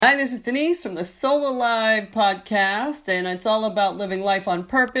this is Denise from the Soul Alive podcast, and it's all about living life on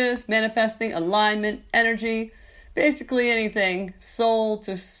purpose, manifesting alignment, energy, basically anything, soul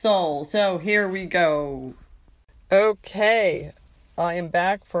to soul. So here we go. Okay, I am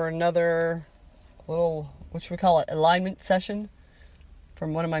back for another little, what should we call it, alignment session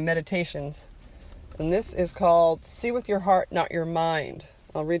from one of my meditations. And this is called See with Your Heart, Not Your Mind.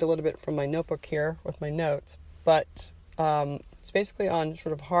 I'll read a little bit from my notebook here with my notes, but it's basically on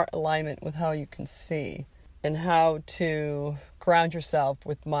sort of heart alignment with how you can see and how to ground yourself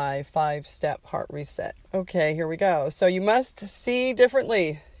with my 5-step heart reset. Okay, here we go. So you must see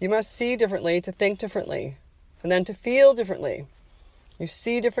differently. You must see differently to think differently and then to feel differently. You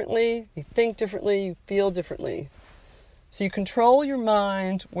see differently, you think differently, you feel differently. So you control your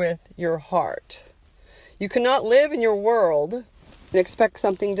mind with your heart. You cannot live in your world and expect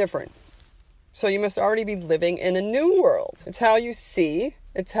something different. So you must already be living in a new world. It's how you see.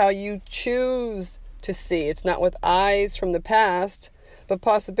 It's how you choose to see. It's not with eyes from the past, but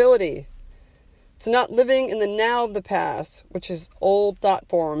possibility. It's not living in the now of the past, which is old thought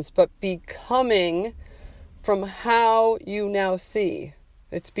forms, but becoming from how you now see.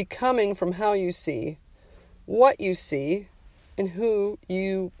 It's becoming from how you see, what you see, and who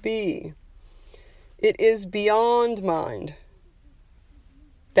you be. It is beyond mind.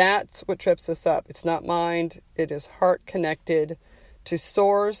 That's what trips us up. It's not mind. It is heart connected to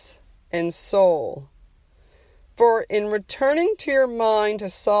source and soul. For in returning to your mind to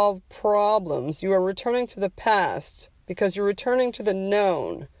solve problems, you are returning to the past because you're returning to the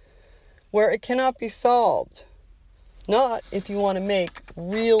known where it cannot be solved. Not if you want to make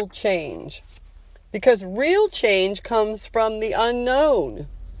real change. Because real change comes from the unknown.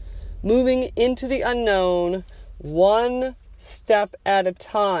 Moving into the unknown, one step at a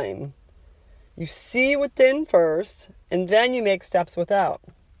time. You see within first, and then you make steps without.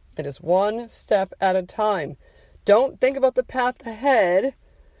 It is one step at a time. Don't think about the path ahead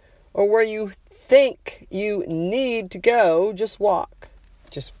or where you think you need to go. Just walk.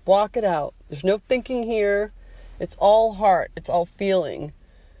 Just walk it out. There's no thinking here. It's all heart. It's all feeling.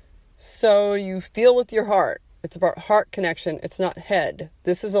 So you feel with your heart. It's about heart connection. It's not head.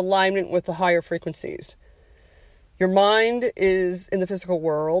 This is alignment with the higher frequencies. Your mind is in the physical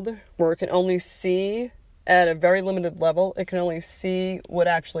world where it can only see at a very limited level. It can only see what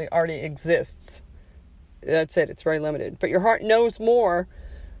actually already exists. That's it. It's very limited. But your heart knows more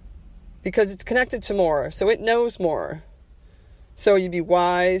because it's connected to more. So it knows more. So you'd be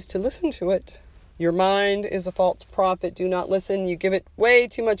wise to listen to it. Your mind is a false prophet. Do not listen. You give it way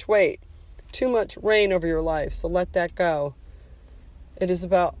too much weight, too much reign over your life. So let that go. It is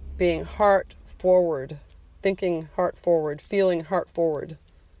about being heart forward. Thinking heart forward, feeling heart forward.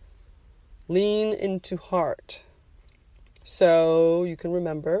 Lean into heart. So you can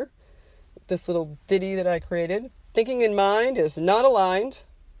remember this little ditty that I created. Thinking in mind is not aligned.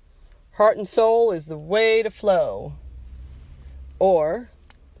 Heart and soul is the way to flow. Or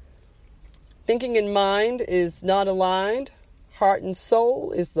thinking in mind is not aligned. Heart and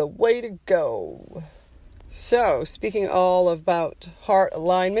soul is the way to go. So speaking all about heart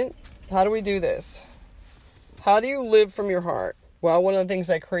alignment, how do we do this? How do you live from your heart? Well, one of the things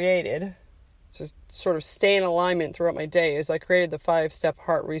I created to sort of stay in alignment throughout my day is I created the 5-step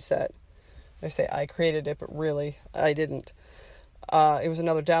heart reset. I say I created it, but really I didn't. It was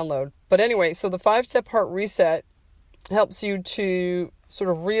another download. But anyway, so the 5-step heart reset helps you to sort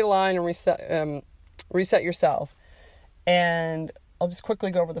of realign and reset yourself. And I'll just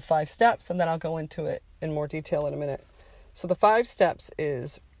quickly go over the 5 steps and then I'll go into it in more detail in a minute. So the 5 steps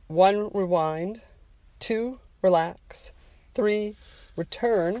is 1, rewind, 2, relax, 3,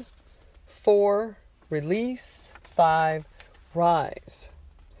 return, 4, release, 5, rise.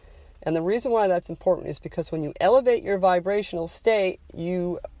 And the reason why that's important is because when you elevate your vibrational state,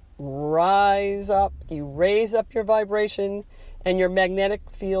 you rise up, you raise up your vibration, and your magnetic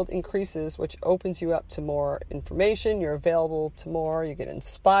field increases, which opens you up to more information. You're available to more. You get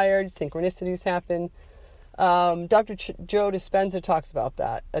inspired. Synchronicities happen. Dr. Joe Dispenza talks about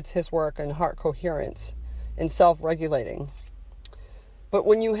that. That's his work on heart coherence and self-regulating. But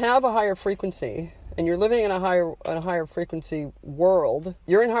when you have a higher frequency and you're living in a higher frequency world,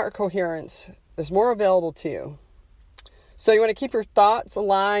 you're in heart coherence. There's more available to you. So you want to keep your thoughts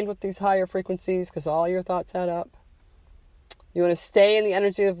aligned with these higher frequencies because all your thoughts add up. You want to stay in the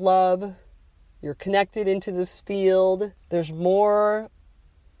energy of love. You're connected into this field. There's more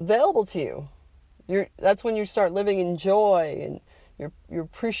available to you. That's when you start living in joy and you're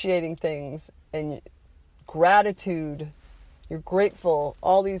appreciating things and gratitude. You're grateful.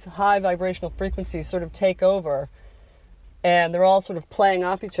 All these high vibrational frequencies sort of take over. and they're all sort of playing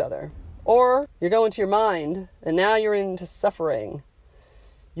off each other. Or you go into your mind, and now you're into suffering.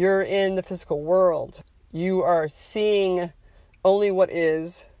 You're in the physical world. You are seeing only what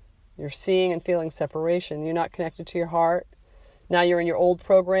is. You're seeing and feeling separation. You're not connected to your heart. Now you're in your old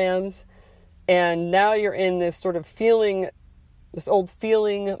programs, and now you're in this sort of feeling, this old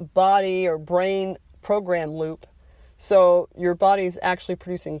feeling body or brain program loop. So your body's actually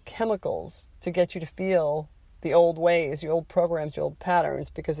producing chemicals to get you to feel the old ways, your old programs, your old patterns,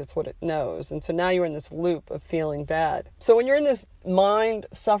 because it's what it knows. And so now you're in this loop of feeling bad. So when you're in this mind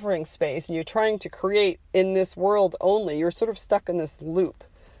suffering space and you're trying to create in this world only, you're sort of stuck in this loop.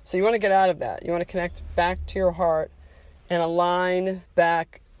 So you want to get out of that. You want to connect back to your heart and align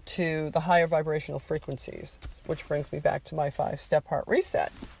back to the higher vibrational frequencies, which brings me back to my 5-step heart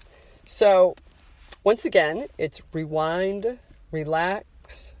reset. So once again, it's rewind,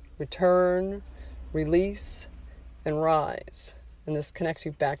 relax, return, release, and rise. And this connects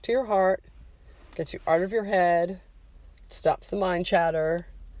you back to your heart, gets you out of your head, stops the mind chatter,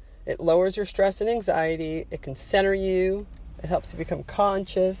 it lowers your stress and anxiety, it can center you, it helps you become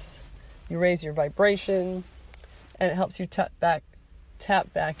conscious, you raise your vibration, and it helps you tap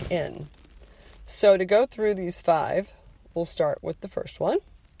back in. So to go through these 5, we'll start with the first one,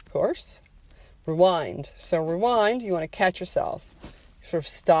 of course. Rewind. So rewind, you want to catch yourself. You sort of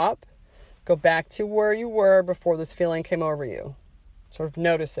stop, go back to where you were before this feeling came over you. Sort of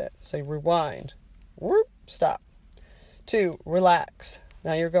notice it. So you rewind. Whoop, stop. 2, relax.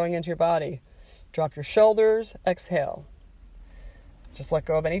 Now you're going into your body. Drop your shoulders, exhale. Just let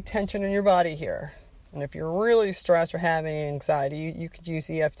go of any tension in your body here. And if you're really stressed or having anxiety, you could use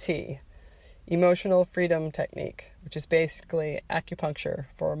EFT, Emotional Freedom Technique, which is basically acupuncture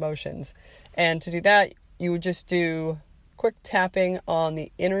for emotions. And to do that, you would just do quick tapping on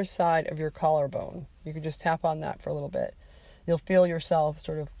the inner side of your collarbone. You could just tap on that for a little bit. You'll feel yourself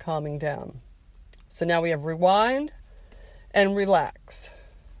sort of calming down. So now we have rewind and relax.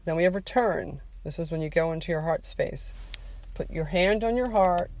 Then we have return. This is when you go into your heart space. Put your hand on your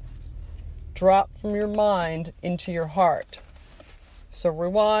heart. Drop from your mind into your heart. So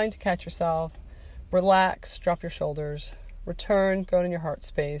rewind, catch yourself. Relax, drop your shoulders. Return, go to your heart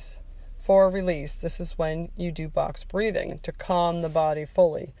space. 4, release. This is when you do box breathing to calm the body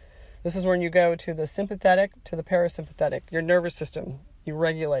fully. This is when you go to the sympathetic to the parasympathetic, your nervous system. You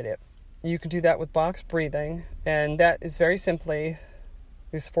regulate it. You can do that with box breathing, and that is very simply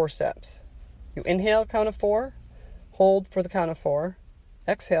these 4 steps. You inhale, count of 4. Hold for the count of 4.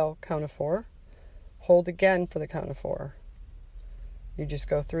 Exhale, count of 4. Hold again for the count of 4. You just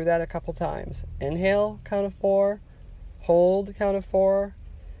go through that a couple times. Inhale, count of 4. Hold, count of 4.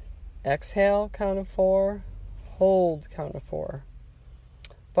 Exhale, count of 4. Hold, count of 4.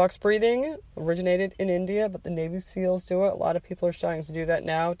 Box breathing originated in India, but the Navy SEALs do it. A lot of people are starting to do that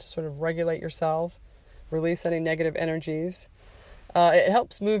now to sort of regulate yourself, release any negative energies. It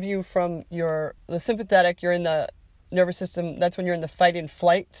helps move you from the sympathetic, you're in the nervous system, that's when you're in the fight and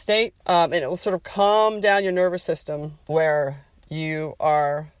flight state, and it will sort of calm down your nervous system where you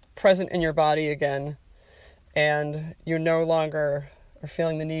are present in your body again, and you no longer are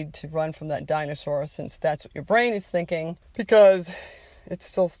feeling the need to run from that dinosaur, since that's what your brain is thinking, because it's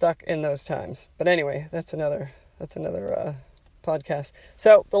still stuck in those times. But anyway, that's another podcast.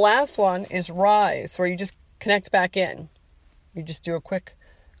 So the last one is rise, where you just connect back in. You just do a quick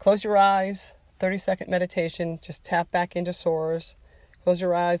close your eyes, 30-second meditation, just tap back into source. Close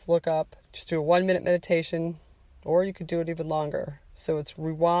your eyes, look up, just do a 1-minute meditation, or you could do it even longer. So it's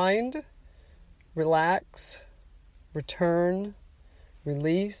rewind, relax, return,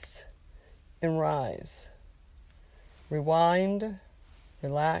 release, and rise. Rewind,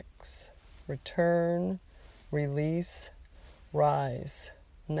 relax, return, release, rise.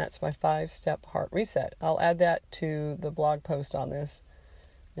 And that's my 5-step heart reset. I'll add that to the blog post on this,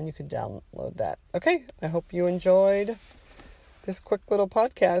 and you can download that. Okay, I hope you enjoyed this quick little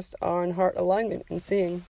podcast on heart alignment and seeing.